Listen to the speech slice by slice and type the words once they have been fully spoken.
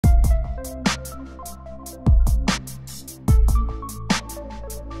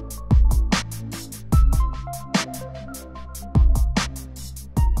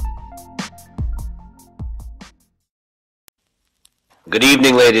Good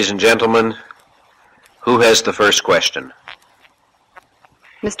evening, ladies and gentlemen. Who has the first question?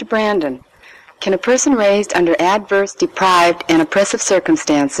 Mr. Branden, can a person raised under adverse, deprived, and oppressive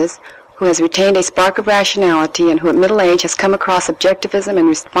circumstances, who has retained a spark of rationality and who at middle age has come across objectivism and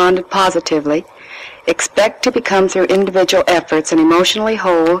responded positively, expect to become through individual efforts an emotionally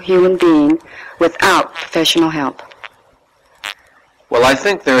whole human being without professional help? Well, I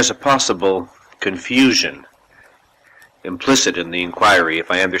think there is a possible confusion implicit in the inquiry,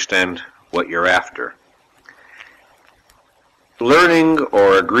 if I understand what you're after. Learning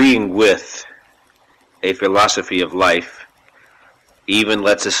or agreeing with a philosophy of life, even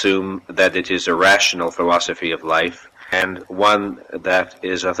let's assume that it is a rational philosophy of life and one that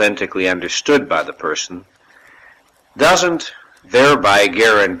is authentically understood by the person, doesn't thereby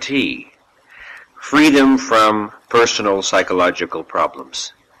guarantee freedom from personal psychological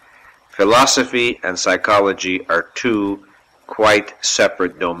problems. Philosophy and psychology are two quite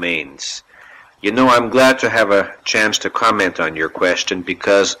separate domains. You know, I'm glad to have a chance to comment on your question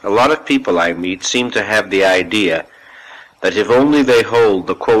because a lot of people I meet seem to have the idea that if only they hold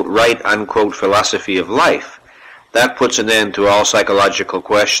the quote right unquote philosophy of life, that puts an end to all psychological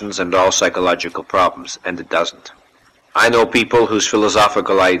questions and all psychological problems, and it doesn't. I know people whose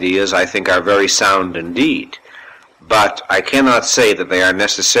philosophical ideas I think are very sound indeed, but I cannot say that they are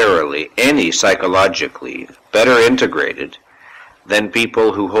necessarily any psychologically better integrated than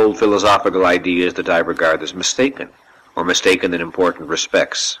people who hold philosophical ideas that I regard as mistaken, or mistaken in important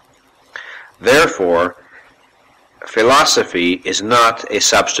respects. Therefore, philosophy is not a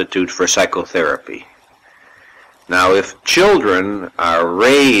substitute for psychotherapy. Now, if children are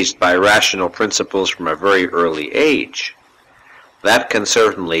raised by rational principles from a very early age, that can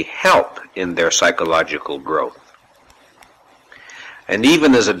certainly help in their psychological growth. And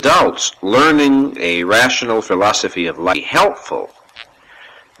even as adults, learning a rational philosophy of life is helpful.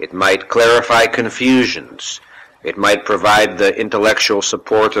 It might clarify confusions. It might provide the intellectual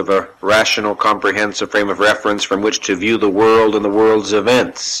support of a rational, comprehensive frame of reference from which to view the world and the world's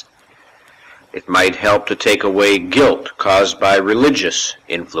events. It might help to take away guilt caused by religious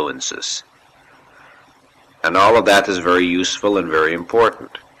influences. And all of that is very useful and very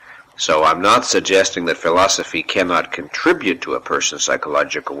important. So I'm not suggesting that philosophy cannot contribute to a person's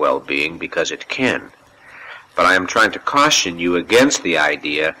psychological well-being, because it can. But I am trying to caution you against the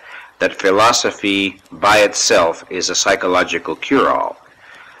idea that philosophy by itself is a psychological cure-all.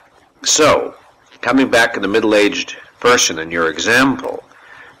 So, coming back to the middle-aged person in your example,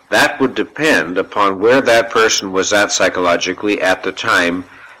 that would depend upon where that person was at psychologically at the time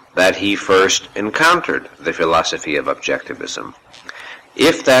that he first encountered the philosophy of objectivism.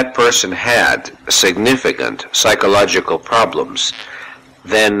 If that person had significant psychological problems,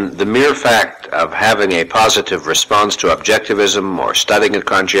 then the mere fact of having a positive response to objectivism or studying it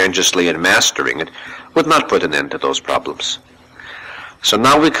conscientiously and mastering it would not put an end to those problems. So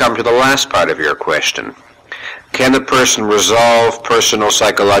now we come to the last part of your question. Can a person resolve personal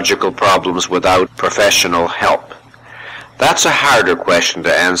psychological problems without professional help? That's a harder question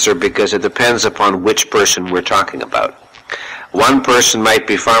to answer because it depends upon which person we're talking about. One person might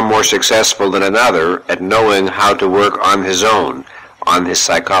be far more successful than another at knowing how to work on his own, on his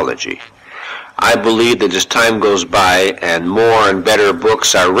psychology. I believe that as time goes by and more and better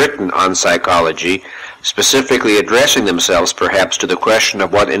books are written on psychology, specifically addressing themselves perhaps to the question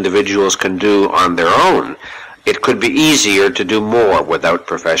of what individuals can do on their own, it could be easier to do more without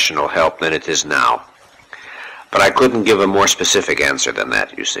professional help than it is now. But I couldn't give a more specific answer than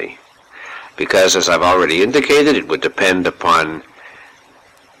that, you see. Because, as I've already indicated, it would depend upon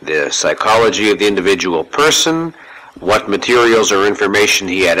the psychology of the individual person, what materials or information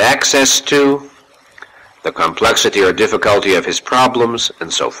he had access to, the complexity or difficulty of his problems,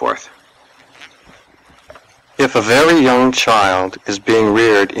 and so forth. If a very young child is being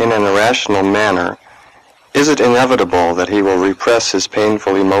reared in an irrational manner, is it inevitable that he will repress his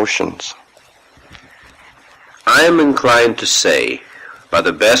painful emotions? I am inclined to say, by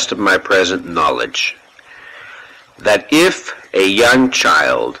the best of my present knowledge, that if a young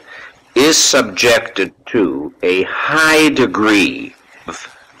child is subjected to a high degree of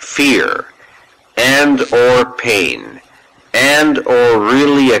fear and or pain and or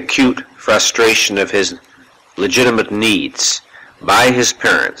really acute frustration of his legitimate needs by his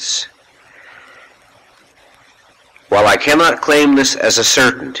parents, while I cannot claim this as a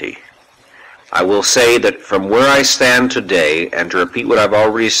certainty, I will say that from where I stand today, and to repeat what I've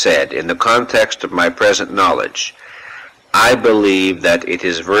already said, in the context of my present knowledge, I believe that it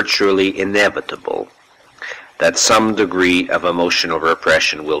is virtually inevitable that some degree of emotional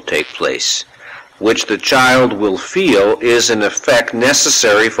repression will take place, which the child will feel is in effect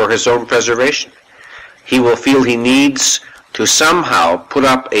necessary for his own preservation. He will feel he needs to somehow put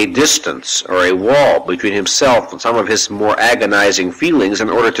up a distance or a wall between himself and some of his more agonizing feelings in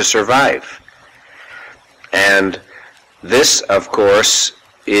order to survive. And this, of course,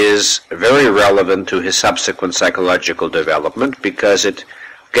 is very relevant to his subsequent psychological development because it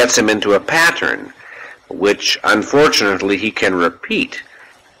gets him into a pattern which, unfortunately, he can repeat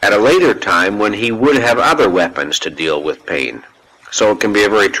at a later time when he would have other weapons to deal with pain. So it can be a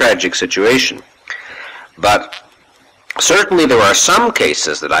very tragic situation. But certainly there are some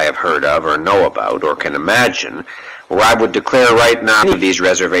cases that I have heard of or know about or can imagine where I would declare right now any of these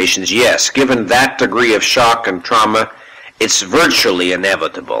reservations, yes, given that degree of shock and trauma, it's virtually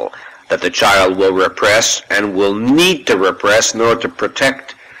inevitable that the child will repress and will need to repress in order to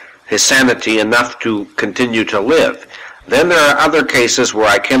protect his sanity enough to continue to live. Then there are other cases where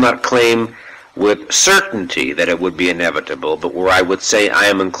I cannot claim with certainty that it would be inevitable, but where I would say I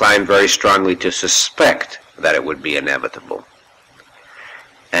am inclined very strongly to suspect that it would be inevitable.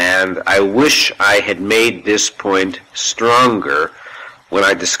 And I wish I had made this point stronger when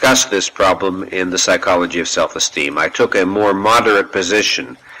I discussed this problem in The Psychology of Self-Esteem. I took a more moderate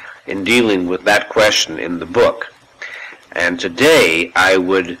position in dealing with that question in the book. And today I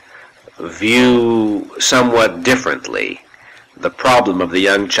would view somewhat differently the problem of the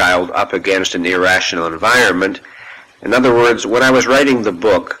young child up against an irrational environment. In other words, when I was writing the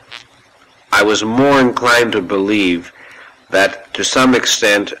book, I was more inclined to believe that to some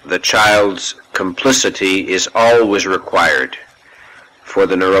extent the child's complicity is always required for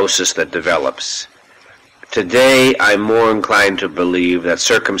the neurosis that develops. Today, I'm more inclined to believe that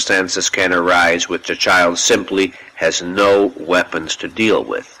circumstances can arise which the child simply has no weapons to deal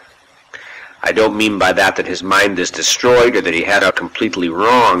with. I don't mean by that that his mind is destroyed or that he had it completely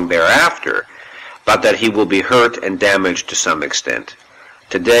wrong thereafter, but that he will be hurt and damaged to some extent.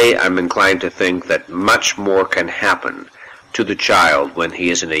 Today, I'm inclined to think that much more can happen to the child when he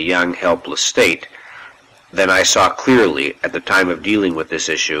is in a young, helpless state than I saw clearly at the time of dealing with this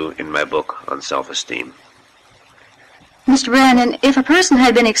issue in my book on self-esteem. Mr. Branden, if a person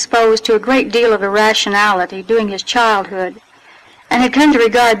had been exposed to a great deal of irrationality during his childhood and had come to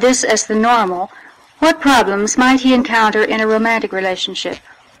regard this as the normal, what problems might he encounter in a romantic relationship?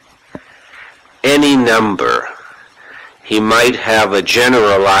 Any number. He might have a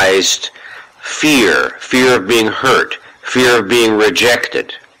generalized fear of being hurt, fear of being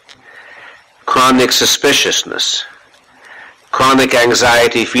rejected, chronic suspiciousness, chronic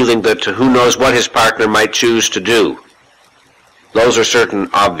anxiety, feeling that who knows what his partner might choose to do. Those are certain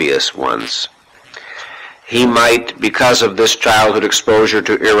obvious ones. He might, because of this childhood exposure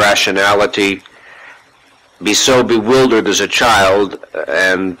to irrationality, be so bewildered as a child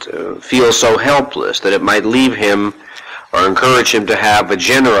and feel so helpless that it might leave him or encourage him to have a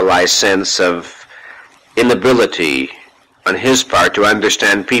generalized sense of inability on his part to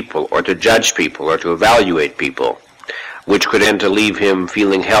understand people or to judge people or to evaluate people, which could end to leave him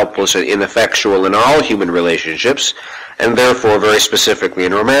feeling helpless and ineffectual in all human relationships, and therefore very specifically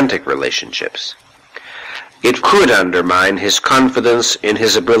in romantic relationships. It could undermine his confidence in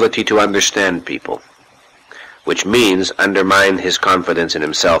his ability to understand people, which means undermine his confidence in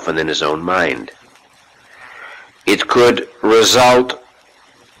himself and in his own mind. It could result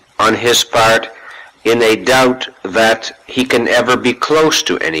on his part in a doubt that he can ever be close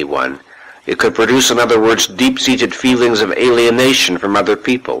to anyone. It could produce, in other words, deep-seated feelings of alienation from other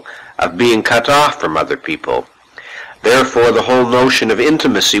people, of being cut off from other people. Therefore, the whole notion of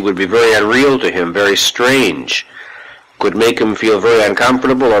intimacy would be very unreal to him, very strange, could make him feel very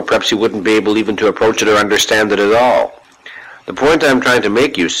uncomfortable, or perhaps he wouldn't be able even to approach it or understand it at all. The point I'm trying to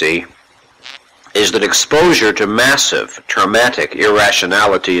make, you see, is that exposure to massive, traumatic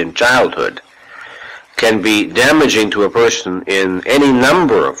irrationality in childhood can be damaging to a person in any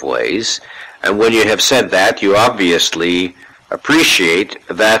number of ways, and when you have said that, you obviously appreciate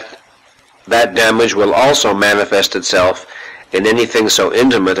that that damage will also manifest itself in anything so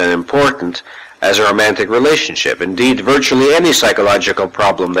intimate and important as a romantic relationship. Indeed, virtually any psychological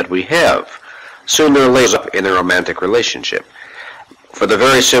problem that we have sooner or later in a romantic relationship, for the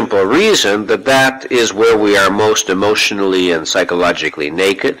very simple reason that that is where we are most emotionally and psychologically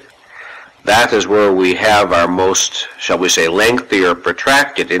naked. That is where we have our most, shall we say, lengthy or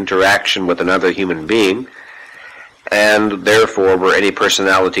protracted interaction with another human being. and therefore where any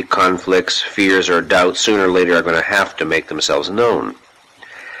personality conflicts, fears, or doubts sooner or later are going to have to make themselves known.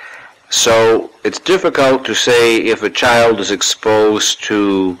 So it's difficult to say if a child is exposed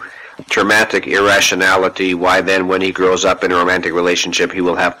to traumatic irrationality, why then when he grows up in a romantic relationship he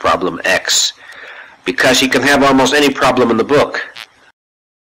will have problem X, because he can have almost any problem in the book.